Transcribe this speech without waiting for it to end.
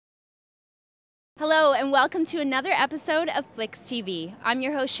Hello and welcome to another episode of Flixx TV. I'm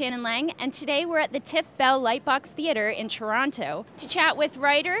your host Shannon Lang, and today we're at the TIFF Lightbox Theatre in Toronto to chat with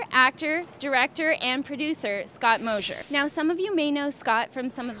writer, actor, director, and producer Scott Mosier. Now, some of you may know Scott from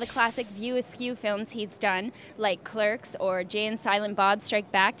some of the classic View Askew films he's done, like Clerks or Jay and Silent Bob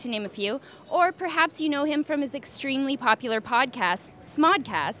Strike Back, to name a few, or perhaps you know him from his extremely popular podcast,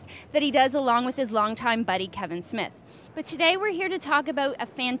 Smodcast, that he does along with his longtime buddy Kevin Smith. But today we're here to talk about a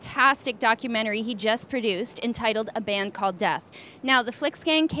fantastic documentary he just produced entitled A Band Called Death. Now, the Flixx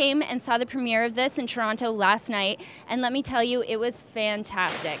gang came and saw the premiere of this in Toronto last night, and let me tell you, it was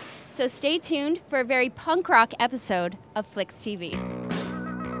fantastic. So stay tuned for a very punk rock episode of Flixx TV.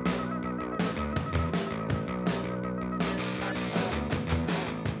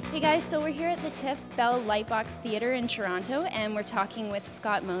 Hey guys, so we're here at the TIFF Lightbox Theatre in Toronto, and we're talking with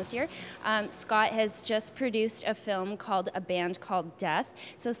Scott Mosier. Scott has just produced a film called A Band Called Death.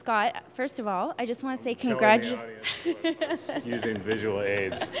 So Scott, first of all, I just want to say congratulations. Using visual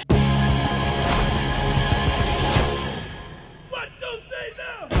aids. What do they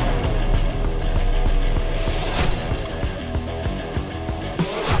know?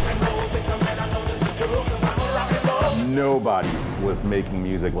 Nobody was making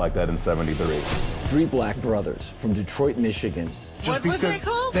music like that in '73. Three black brothers from Detroit, Michigan. What were they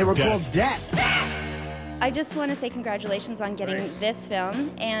called? They were called Death. I just want to say congratulations on getting this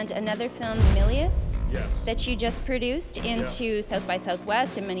film and another film, Milius, that you just produced into South by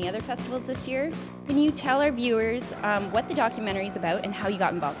Southwest and many other festivals this year. Can you tell our viewers what the documentary is about and how you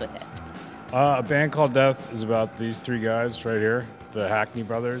got involved with it? A Band Called Death is about these three guys right here, the Hackney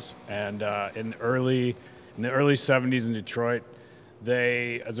brothers, and in the early 70s in Detroit,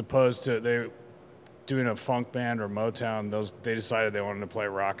 they, as opposed to they doing a funk band or Motown, they decided they wanted to play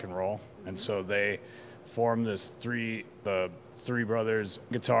rock and roll, and so they formed the three brothers,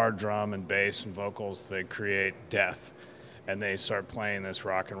 guitar, drum, and bass and vocals. They create Death, and they start playing this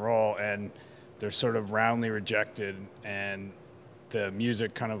rock and roll, and they're sort of roundly rejected, and the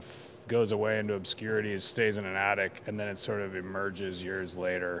music kind of goes away into obscurity. It stays in an attic, and then it sort of emerges years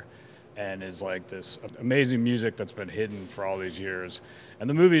later and is like this amazing music that's been hidden for all these years. And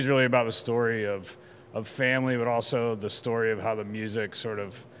the movie is really about the story of family, but also the story of how the music sort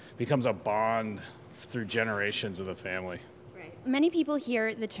of becomes a bond through generations of the family. Right. Many people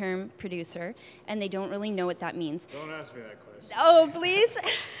hear the term producer, and they don't really know what that means. Don't ask me that question. Oh, please?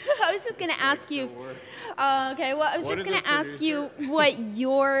 I was just going to ask you. Okay, well, I was just going to ask you what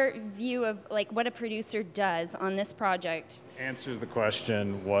your view of like what a producer does on this project. Answers the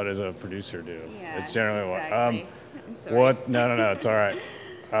question, what does a producer do? Yeah, it's generally exactly. what. No, it's all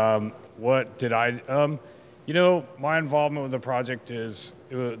right. What did I? You know, my involvement with the project is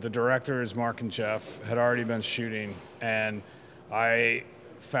the directors, Mark and Jeff, had already been shooting, and I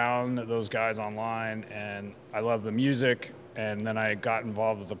found those guys online, and I love the music. And then I got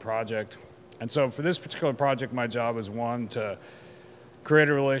involved with the project. And so for this particular project, my job was one, to create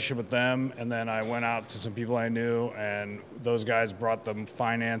a relationship with them, and then I went out to some people I knew, and those guys brought them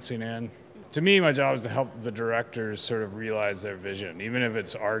financing in. To me, my job is to help the directors sort of realize their vision, even if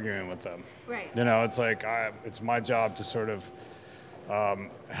it's arguing with them. Right. You know, it's like, it's my job to sort of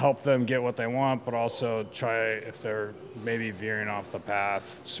help them get what they want, but also try, if they're maybe veering off the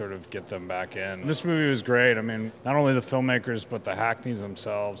path, sort of get them back in. This movie was great. I mean, not only the filmmakers, but the Hackneys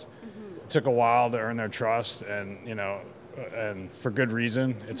themselves. It took a while to earn their trust, and, you know, and for good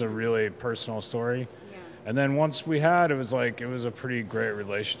reason. It's a really personal story. Yeah. And then once we had, it was a pretty great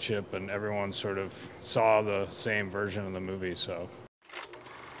relationship, and everyone sort of saw the same version of the movie, so.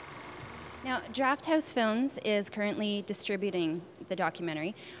 Now, Draft House Films is currently distributing the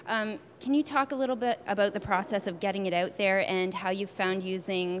documentary. Can you talk a little bit about the process of getting it out there and how you found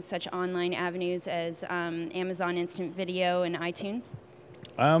using such online avenues as Amazon Instant Video and iTunes?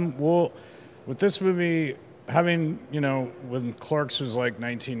 Well, with this movie, having, you know, when Clerks was like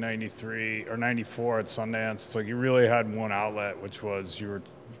 1993 or 94 at Sundance, it's like you really had one outlet, which was you were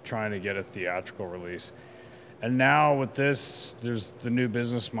trying to get a theatrical release. And now with this, there's the new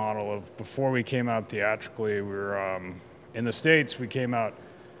business model of, before we came out theatrically, we were, in the States, we came out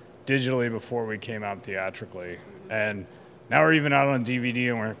digitally before we came out theatrically. And now we're even out on DVD,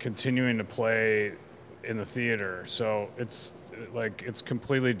 and we're continuing to play in the theater. So it's like, it's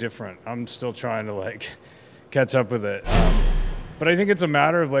completely different. I'm still trying to like catch up with it. But I think it's a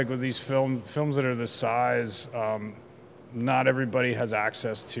matter of like with these films that are this size, not everybody has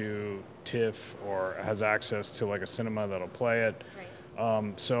access to TIFF or has access to like a cinema that'll play it.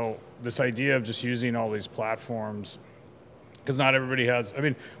 Right. So this idea of just using all these platforms, because not everybody has, I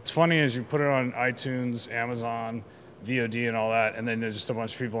mean, what's funny is you put it on iTunes, Amazon, VOD and all that, and then there's just a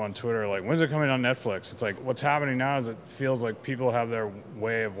bunch of people on Twitter like, when's it coming on Netflix? It's like, what's happening now is it feels like people have their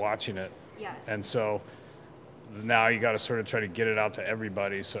way of watching it. Yeah. And so now you got to sort of try to get it out to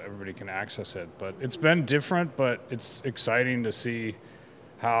everybody so everybody can access it. But it's been different, but it's exciting to see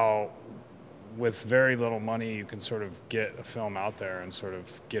how with very little money you can sort of get a film out there and sort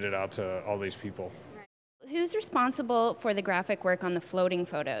of get it out to all these people. Who's responsible for the graphic work on the floating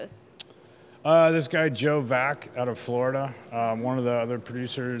photos? This guy, Joe Vac, out of Florida. One of the other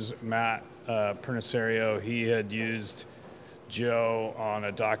producers, Matt Pernicerio, he had used Joe on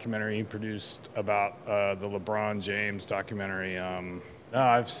a documentary he produced about the LeBron James documentary. Anyways,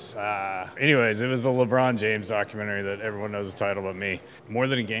 it was the LeBron James documentary that everyone knows the title but me. More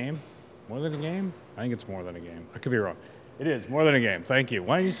Than a Game? More Than a Game? I think it's More Than a Game. I could be wrong. It is More Than a Game. Thank you.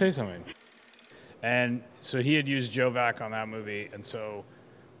 Why don't you say something? And so he had used Joe Vac on that movie, and so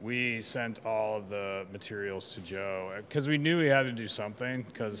we sent all of the materials to Joe because we knew we had to do something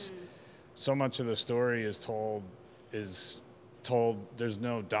because so much of the story is told. There's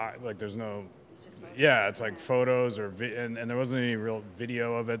no there's no. It's just photos. Yeah, it's like photos or and there wasn't any real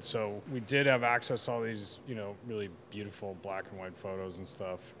video of it, so we did have access to all these, you know, really beautiful black and white photos and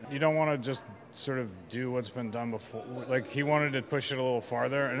stuff. You don't want to just sort of do what's been done before. Like, he wanted to push it a little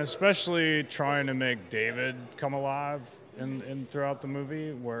farther, and especially trying to make David come alive in throughout the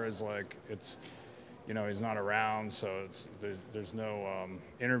movie, whereas like it's, you know, he's not around, so there's no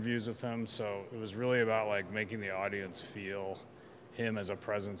interviews with him, so it was really about like making the audience feel him as a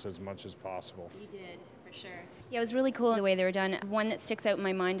presence as much as possible. You did, for sure. Yeah, it was really cool the way they were done. One that sticks out in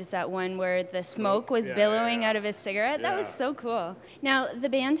my mind is that one where the smoke was billowing out of his cigarette. That was so cool. Now, the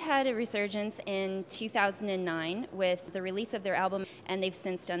band had a resurgence in 2009 with the release of their album, and they've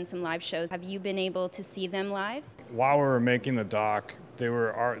since done some live shows. Have you been able to see them live? While we were making the doc, they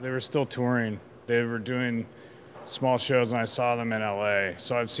were still touring. They were doing small shows, and I saw them in LA.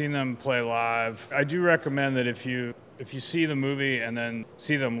 So I've seen them play live. I do recommend that if you see the movie and then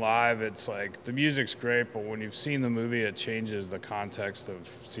see them live, it's like the music's great, but when you've seen the movie, it changes the context of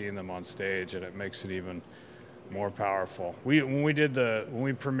seeing them on stage, and it makes it even more powerful. When we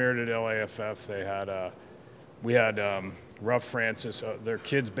premiered at LAFF, we had Rough Francis, their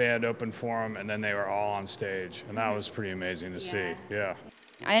kids band, open for them, and then they were all on stage, and that was pretty amazing to see. Yeah.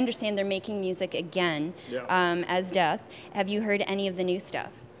 I understand they're making music again as Death. Have you heard any of the new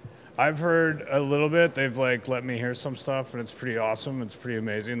stuff? I've heard a little bit. They've like let me hear some stuff, and it's pretty awesome. It's pretty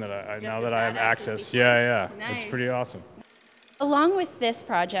amazing that I now that I have access. Yeah. Nice. It's pretty awesome. Along with this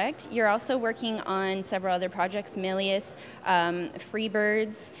project, you're also working on several other projects, Milius,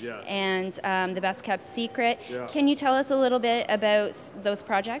 Freebirds, and The Best Kept Secret. Yeah. Can you tell us a little bit about those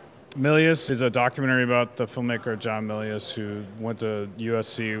projects? Milius is a documentary about the filmmaker John Milius, who went to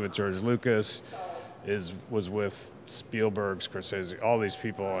USC with George Lucas, was with Spielberg, Scorsese, all these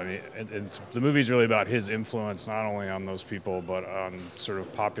people, and the movie's really about his influence not only on those people but on sort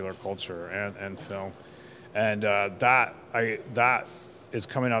of popular culture and film, and that is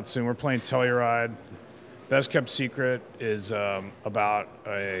coming out soon. We're playing Telluride. Best Kept Secret is about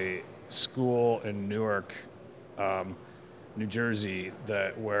a school in Newark, New Jersey,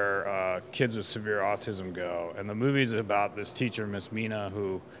 where kids with severe autism go, and the movie's about this teacher, Miss Mina,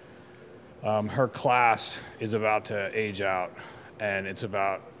 who her class is about to age out, and it's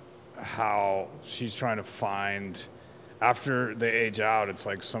about how she's trying to find, after they age out, it's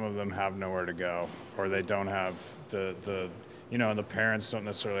like some of them have nowhere to go, or they don't have the parents don't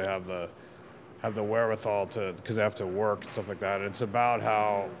necessarily have the wherewithal to, because they have to work and stuff like that. And it's about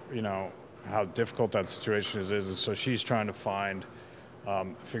how, you know, how difficult that situation is, and so she's trying to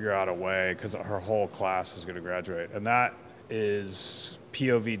figure out a way, because her whole class is going to graduate, and that is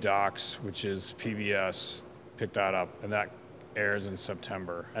POV Docs, which is PBS, picked that up, and that airs in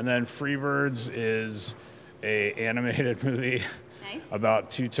September. And then Freebirds is a animated movie about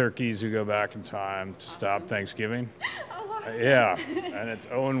two turkeys who go back in time to stop Thanksgiving. Yeah, and it's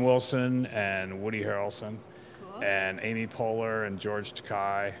Owen Wilson and Woody Harrelson, and Amy Poehler and George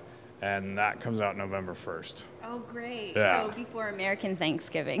Takei, and that comes out November 1st. Oh, great. Yeah. So before American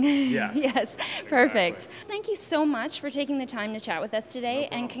Thanksgiving. Yes. Yes, perfect. Exactly. Thank you so much for taking the time to chat with us today,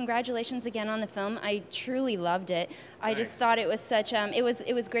 and congratulations again on the film. I truly loved it. I just thought it was such, it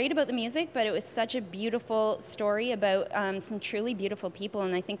was great about the music, but it was such a beautiful story about some truly beautiful people,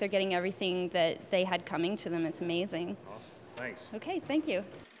 and I think they're getting everything that they had coming to them. It's amazing. Awesome. Thanks. Okay, thank you.